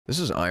This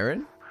is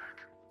iron?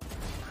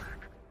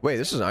 Wait,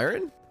 this is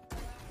iron?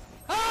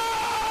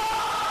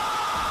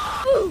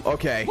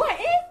 Okay. What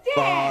is this?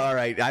 All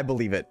right, I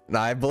believe it.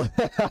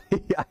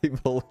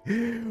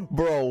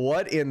 Bro,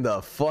 what in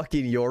the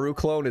fucking Yoru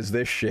clone is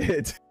this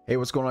shit? Hey,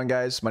 what's going on,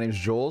 guys? My name is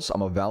Jollz.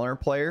 I'm a Valorant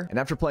player, and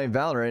after playing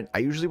Valorant, I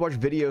usually watch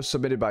videos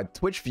submitted by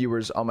Twitch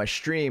viewers on my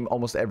stream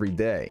almost every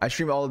day. I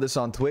stream all of this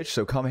on Twitch,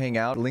 so come hang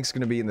out. Link's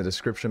gonna be in the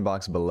description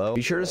box below.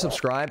 Be sure to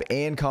subscribe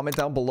and comment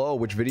down below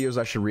which videos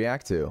I should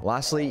react to.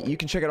 Lastly, you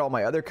can check out all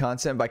my other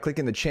content by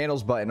clicking the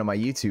channels button on my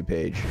YouTube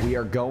page. We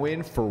are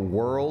going for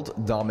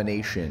World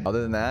Domination.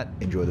 Other than that,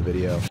 enjoy the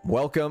video.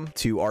 Welcome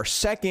to our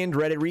second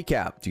Reddit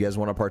recap. Do you guys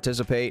want to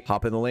participate?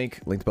 Hop in the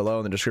link, linked below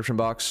in the description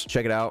box.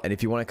 Check it out. And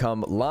if you want to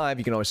come live,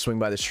 you can always swing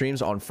by the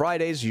streams on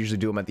Fridays. Usually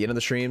do them at the end of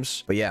the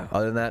streams. But yeah,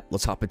 other than that,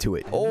 let's hop into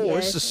it. Oh,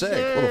 yes, this is sick.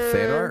 Sir. Little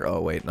fan art.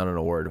 Oh, wait, not an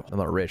award. I'm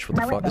not rich. What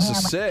the fuck? This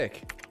is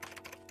sick.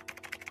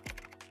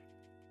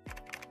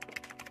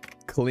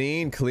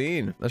 Clean.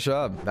 Nice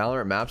job.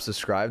 Valorant maps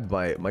described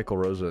by Michael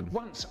Rosen.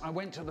 Once I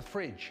went to the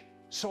fridge,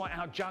 saw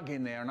our jug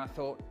in there, and I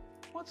thought,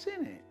 what's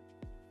in it?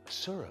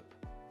 Syrup.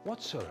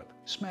 What syrup?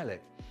 Smell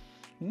it.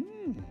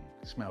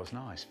 Smells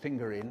nice.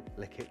 Finger in,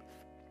 lick it.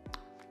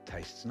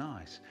 Tastes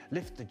nice.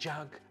 Lift the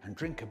jug and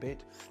drink a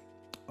bit.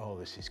 Oh,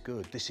 this is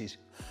good. This is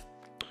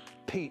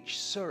peach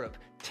syrup,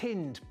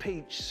 tinned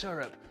peach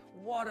syrup.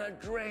 What a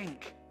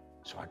drink.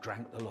 So I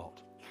drank the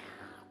lot.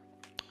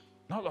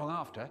 Not long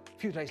after, a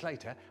few days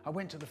later, I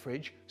went to the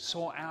fridge,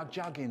 saw our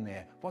jug in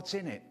there. What's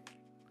in it?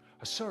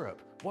 A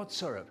syrup. What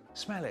syrup?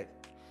 Smell it.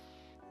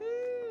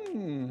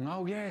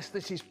 Oh yes,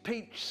 this is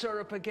peach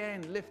syrup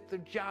again. Lift the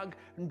jug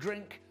and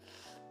drink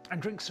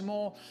some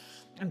more,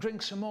 and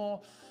drink some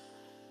more.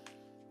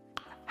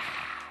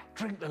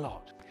 Drink the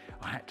lot.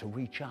 I had to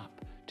reach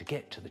up to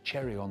get to the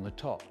cherry on the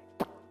top.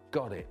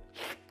 Got it.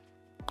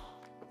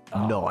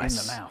 Oh, nice.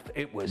 In the mouth.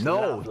 It was no,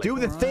 lovely. do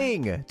the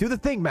thing. Do the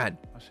thing, man.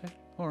 I said,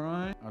 all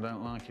right. I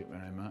don't like it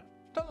very much.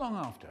 Not long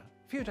after,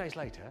 a few days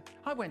later,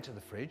 I went to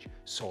the fridge,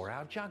 saw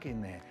our jug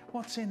in there.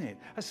 What's in it?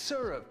 A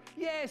syrup.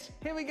 Yes,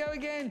 here we go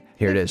again.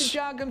 Here it Lift is. the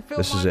jug and fill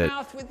This is my it.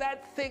 mouth with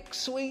that thick,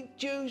 sweet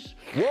juice.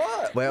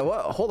 What? Wait,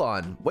 what? Hold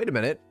on. Wait a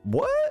minute.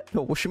 What?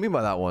 No, what you mean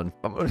by that one?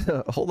 I'm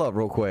gonna hold up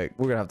real quick.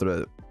 We're gonna have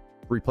to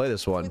replay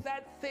this one. With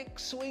that thick,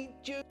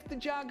 sweet juice. The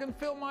jug and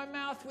fill my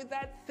mouth with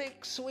that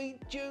thick,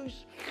 sweet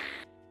juice.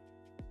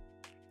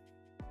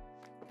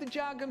 The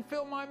jug and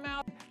fill my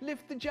mouth.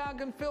 Lift the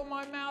jug and fill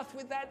my mouth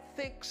with that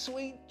thick,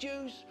 sweet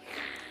juice.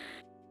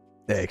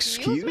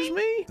 Excuse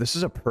me? This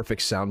is a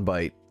perfect sound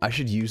bite. I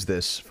should use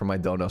this for my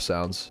dono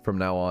sounds from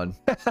now on.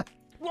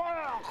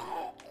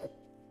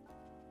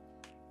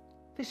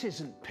 This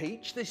isn't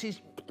peach. This is...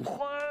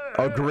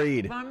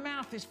 Agreed. My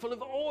mouth is full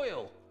of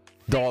oil.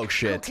 Dog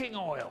shit. Cooking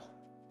oil.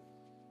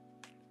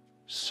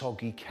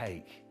 Soggy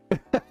cake.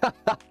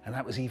 And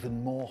that was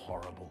even more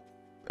horrible.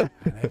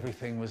 And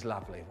everything was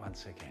lovely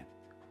once again.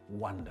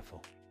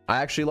 Wonderful.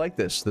 I actually like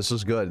this. This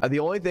is good. The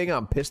only thing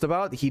I'm pissed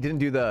about, he didn't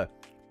do the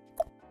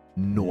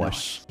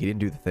nice. He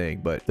didn't do the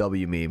thing, but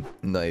W meme.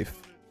 Knife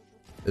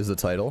is the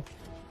title.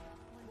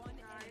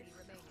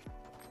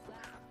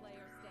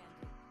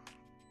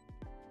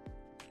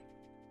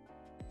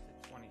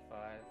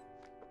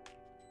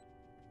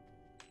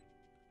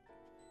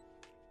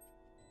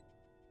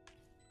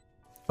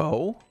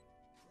 Oh?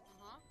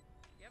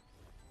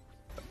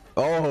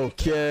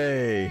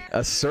 Okay.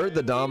 Assert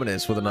the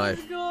dominance with a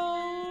knife.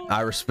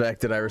 I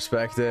respect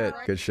it.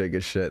 Good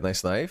shit.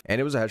 Nice knife. And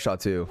it was a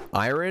headshot too.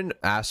 Iron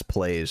ass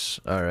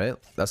plays. All right.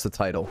 That's the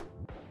title.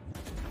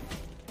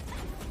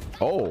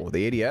 Oh,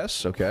 the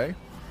ADS. Okay.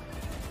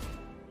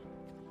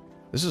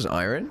 This is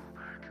iron?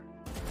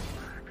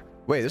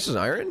 Wait, this is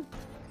iron?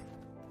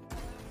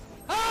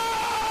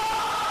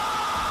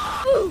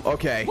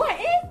 Okay. What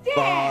is this?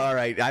 All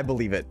right, I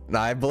believe it.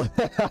 Bro,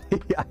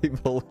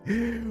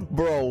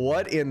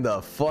 what in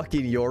the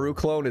fucking Yoru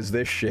clone is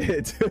this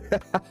shit?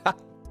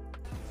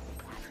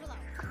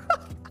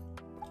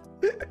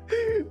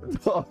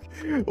 Dog,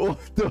 what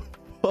the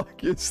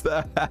fuck is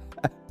that?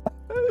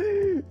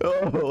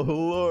 Oh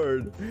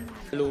lord.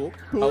 Hello,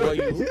 how are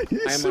you?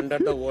 I am under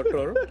the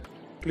water.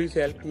 Please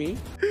help me.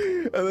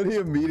 And then he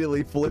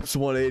immediately flips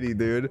 180,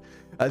 dude.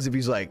 As if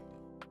he's like,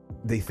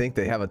 they think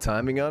they have a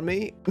timing on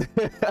me.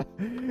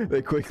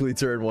 They quickly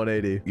turn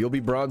 180. You'll be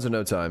bronze in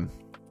no time.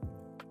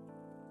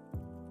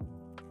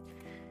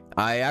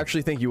 I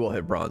actually think you will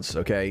hit bronze,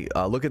 okay?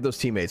 Look at those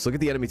teammates. Look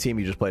at the enemy team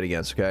you just played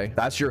against, okay?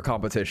 That's your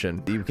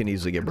competition. You can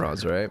easily get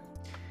bronze, right?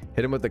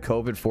 Hit him with the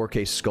COVID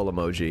 4K skull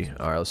emoji.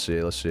 All right, let's see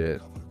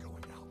it.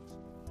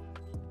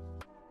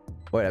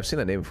 Wait, I've seen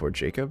that name before.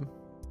 Jacob?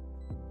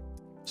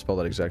 Spelled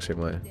that exact same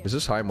way. Is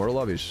this high mortal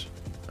lobbies?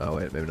 Oh,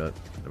 wait, maybe not.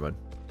 Never mind.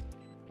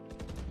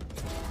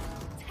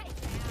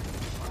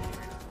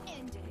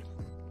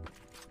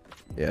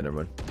 Yeah, never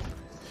mind.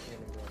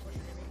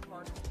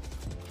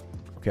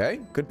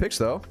 Okay, good picks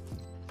though.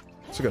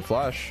 It's a good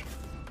flash.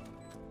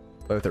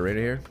 Play with the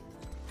Reyna here.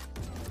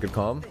 Good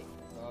calm.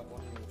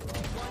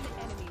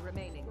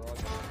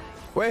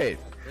 Wait.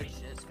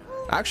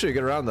 Actually a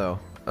good round though.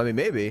 I mean,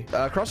 maybe.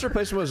 Crosshair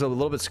placement was a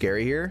little bit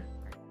scary here,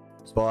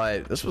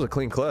 but this was a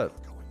clean clip.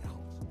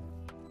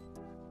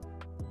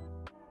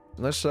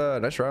 Nice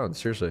round.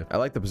 Seriously, I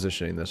like the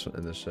positioning in this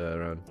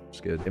round.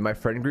 It's good. In my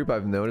friend group,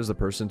 I've known as the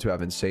person to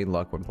have insane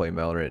luck when playing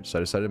Valorant, so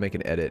I decided to make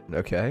an edit.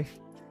 Okay,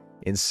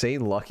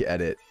 insane luck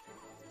edit.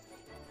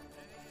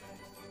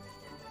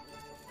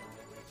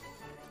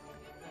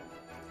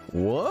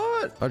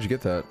 What? How'd you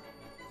get that?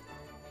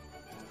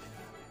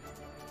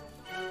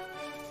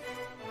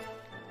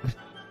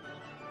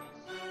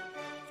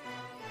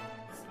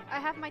 I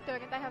have my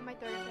turret. I have my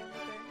turret.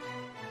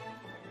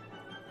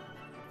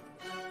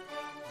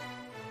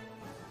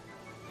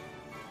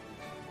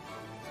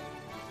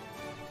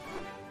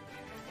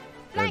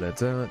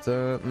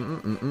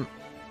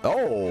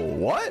 Oh,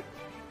 what?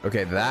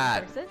 Okay,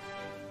 that.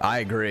 I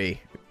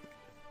agree.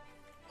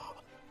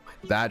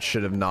 That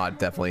should have not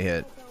definitely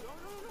hit.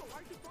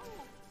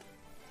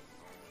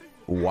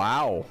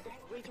 Wow.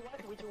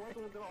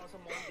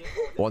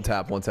 One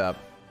tap, one tap.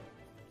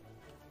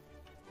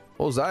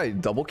 What was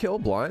that? Double kill?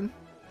 Blind?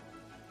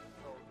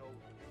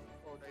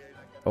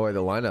 Oh, wait, the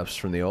lineups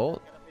from the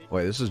ult?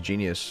 Wait, this is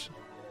genius.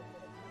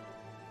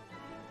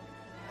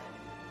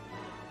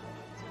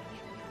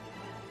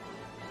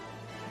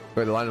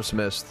 Wait, the lineup's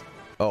missed.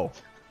 Oh.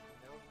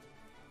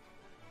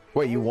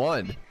 Wait, you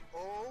won.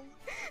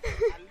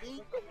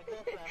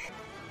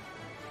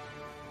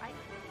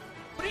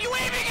 What are you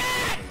aiming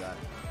at?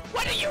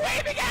 What are you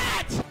aiming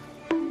at?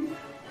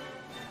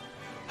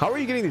 How are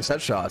you getting these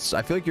headshots?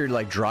 I feel like you're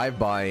like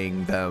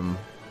drive-bying them.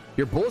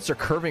 Your bullets are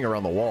curving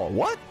around the wall.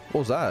 What? What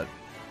was that?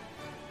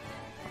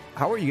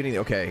 How are you getting...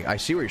 Okay, I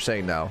see what you're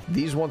saying now.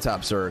 These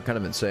one-taps are kind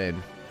of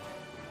insane.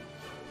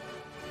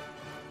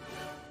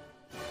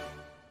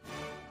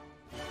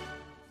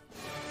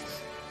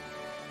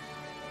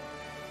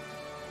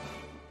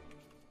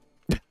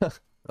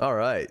 All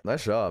right,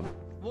 nice job.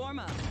 Warm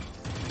up.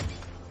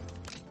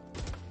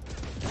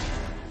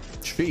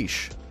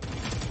 Sheesh.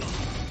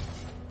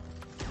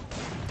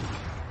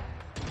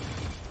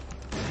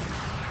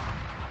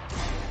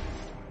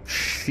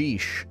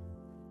 Sheesh.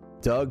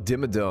 Doug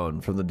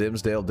Dimmadome from the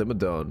Dimsdale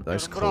Dimmadome.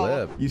 Nice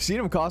clip. You've seen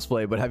him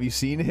cosplay, but have you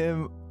seen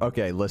him?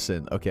 Okay,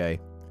 listen. Okay.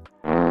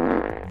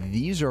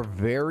 These are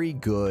very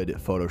good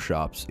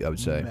Photoshops, I would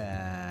say.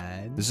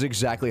 Man. This is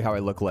exactly how I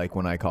look like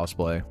when I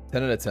cosplay.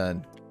 10 out of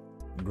 10.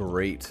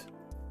 Great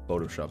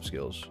Photoshop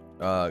skills.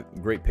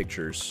 Great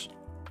pictures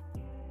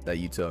that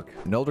you took.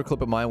 An older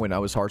clip of mine when I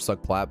was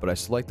hardstuck plat, but I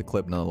still like the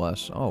clip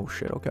nonetheless. Oh,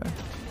 shit. Okay.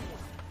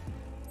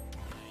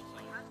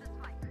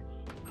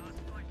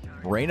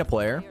 Reina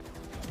player.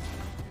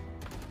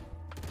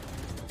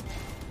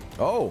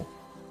 Oh.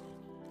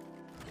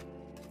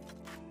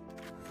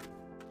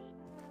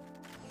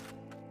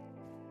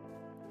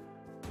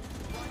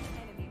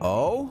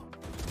 Oh.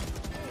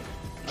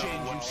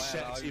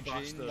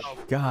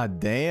 God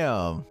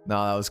damn.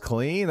 No, that was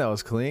clean. That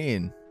was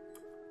clean.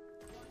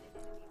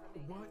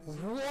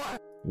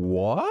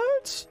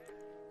 What?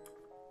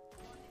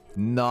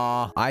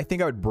 Nah, I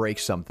think I would break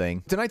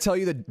something. Didn't I tell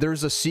you that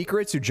there's a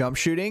secret to jump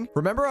shooting?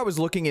 Remember I was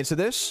looking into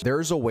this?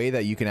 There's a way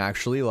that you can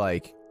actually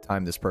like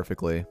time this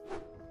perfectly.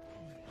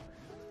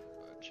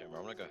 Chamber,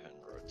 I'm gonna go ahead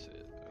and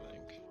rotate, I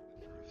think.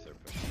 If they're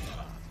pushing.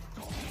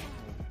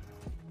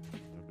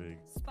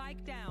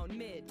 Spike down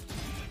mid.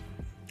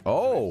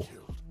 Oh.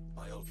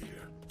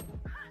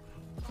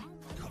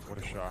 What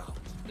a shot.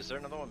 Is there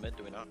another one mid?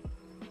 Do we not?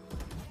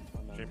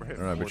 Chamber hit. I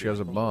don't know, but she has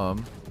a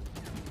bomb.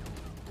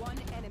 One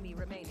enemy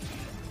remaining.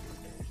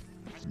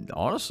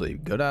 Honestly,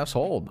 good ass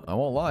hold. I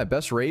won't lie.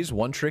 Best raise,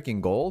 one trick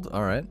in gold.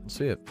 All right, let's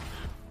see it.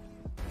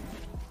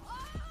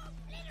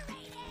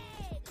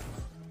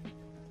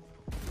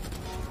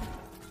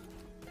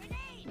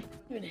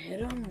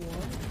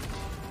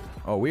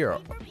 Oh, we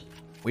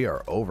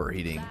are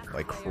overheating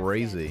like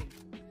crazy.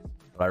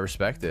 But I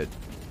respect it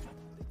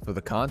for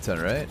the content,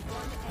 right?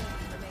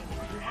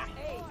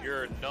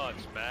 You're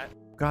nuts, Matt.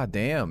 God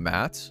damn,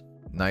 Matt.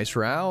 Nice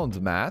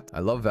round, Matt. I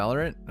love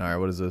Valorant. All right,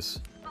 what is this?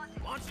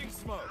 Launching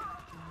smoke.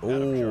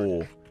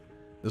 Oh,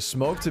 the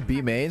smoke to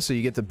B main, so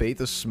you get to bait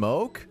the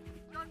smoke.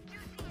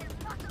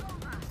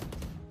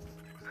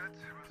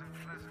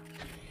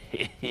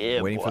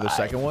 Yeah, waiting for the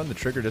second one, the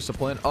trigger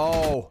discipline.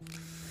 Oh.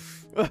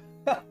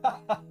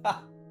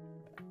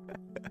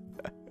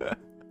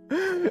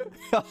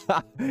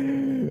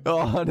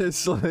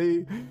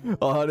 honestly,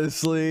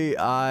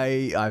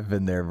 I've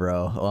been there,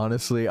 bro.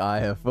 Honestly, I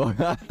have.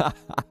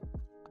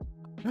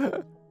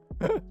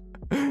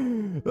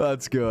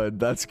 That's good.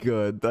 That's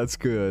good. That's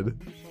good.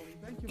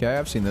 Okay,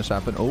 I've seen this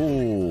happen.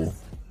 Oh.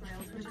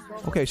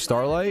 Okay,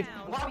 Starlight.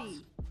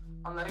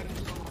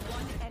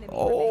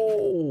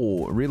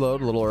 Oh,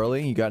 reload a little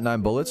early. You got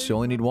 9 bullets. You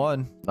only need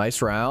 1.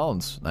 Nice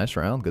rounds. Nice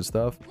round. Good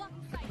stuff.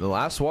 The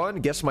last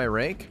one. Guess my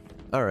rank.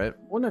 All right.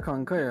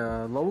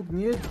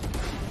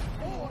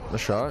 The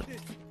shot.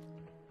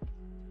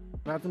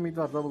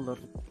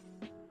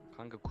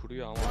 Kanka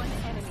kuruyor ama One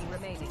enemy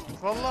remaining.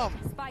 Vallahi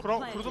Spike kurdum.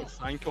 planted.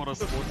 sanki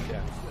orası boş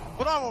ya.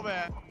 Bravo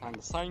be.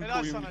 Kanka sanki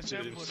Helal oyun sana bitti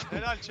Chamber. benim için.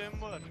 Helal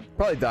Chamber.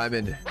 Probably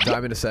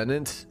Diamond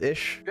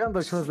Ascendant-ish. Bir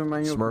anda çözdüm ben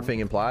yok.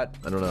 Smurfing in plat.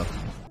 I don't know.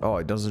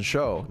 Oh, it doesn't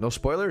show. No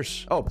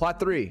spoilers? Oh, plat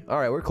 3. All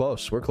right, we're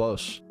close. We're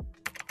close.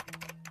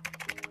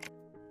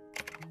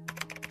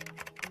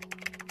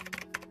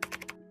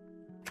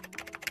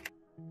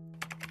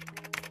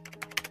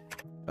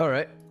 All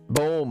right.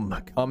 Boom.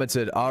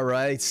 Commented. All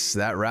right.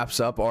 That wraps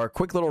up our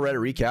quick little Reddit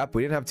recap.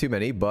 We didn't have too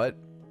many, but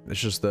it's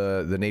just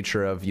the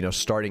nature of, you know,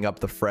 starting up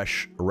the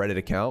fresh Reddit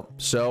account.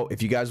 So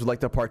if you guys would like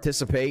to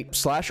participate,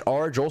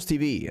 /r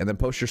Jollztv and then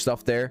post your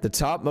stuff there. The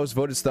top most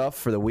voted stuff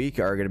for the week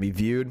are going to be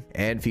viewed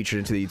and featured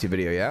into the YouTube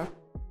video. Yeah.